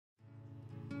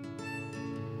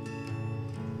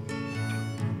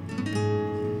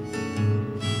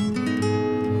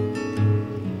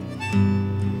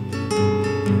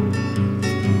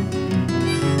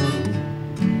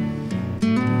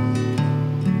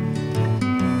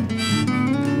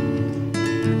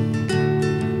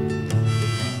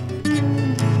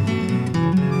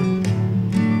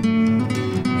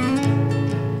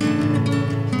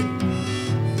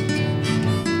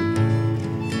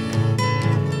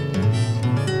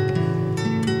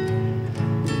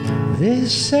They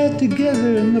sat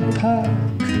together in the park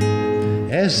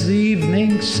as the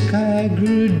evening sky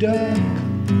grew dark.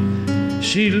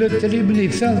 She looked at him and he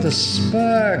felt a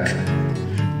spark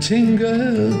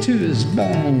tingle to his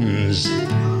bones.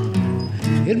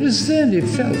 It was then he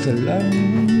felt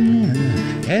alone,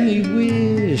 and he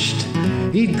wished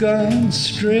he'd gone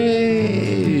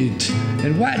straight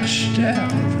and watched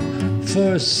out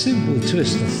for a simple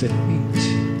twist of fate.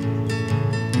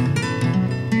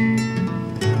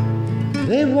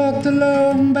 They walked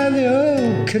along by the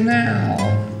old canal,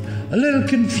 a little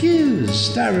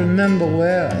confused, I remember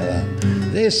well.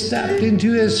 They stopped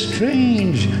into a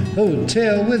strange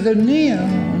hotel with a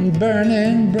neon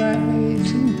burning bright.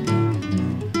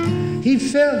 He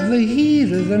felt the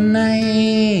heat of the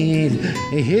night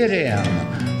hit him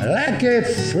like a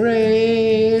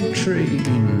freight train,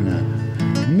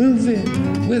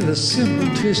 moving with a simple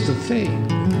twist of fate.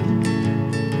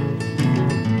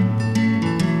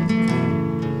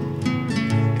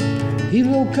 He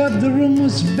woke up, the room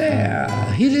was bare.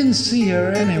 He didn't see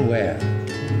her anywhere.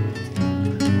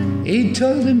 He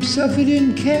told himself he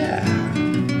didn't care.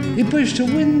 He pushed a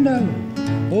window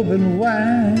open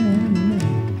wide.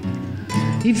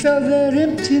 He felt that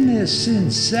emptiness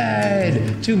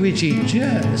inside to which he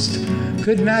just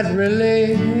could not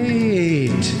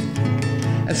relate.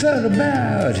 I thought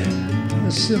about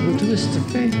a simple twist of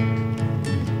fate.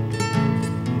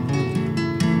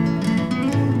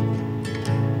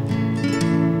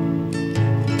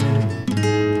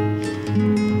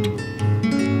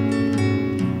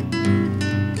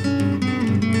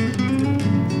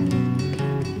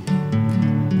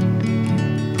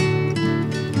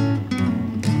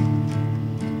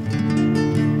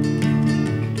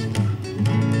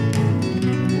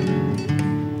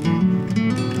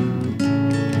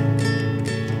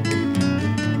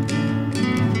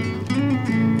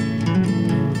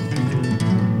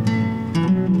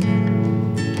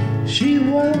 She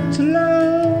walked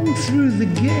along through the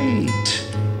gate,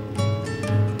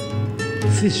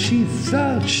 for she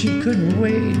thought she couldn't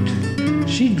wait.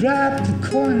 She dropped the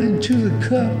coin into the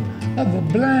cup of a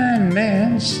blind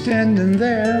man standing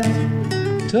there,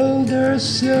 told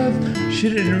herself she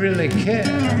didn't really care,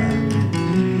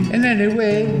 and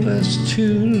anyway it was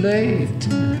too late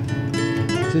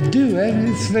to do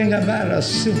anything about a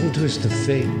simple twist of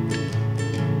fate.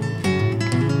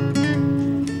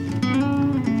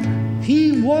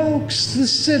 He walks the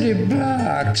city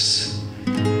blocks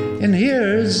and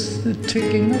hears the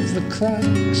ticking of the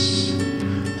clocks.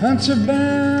 Hunts are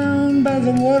bound by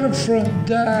the waterfront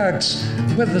docks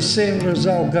where the sailors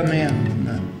all come in.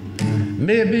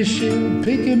 Maybe she'll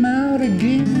pick him out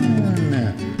again.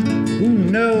 Who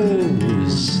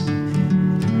knows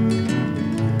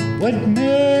what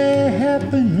may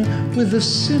happen with a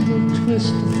simple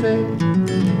twist of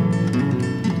fate?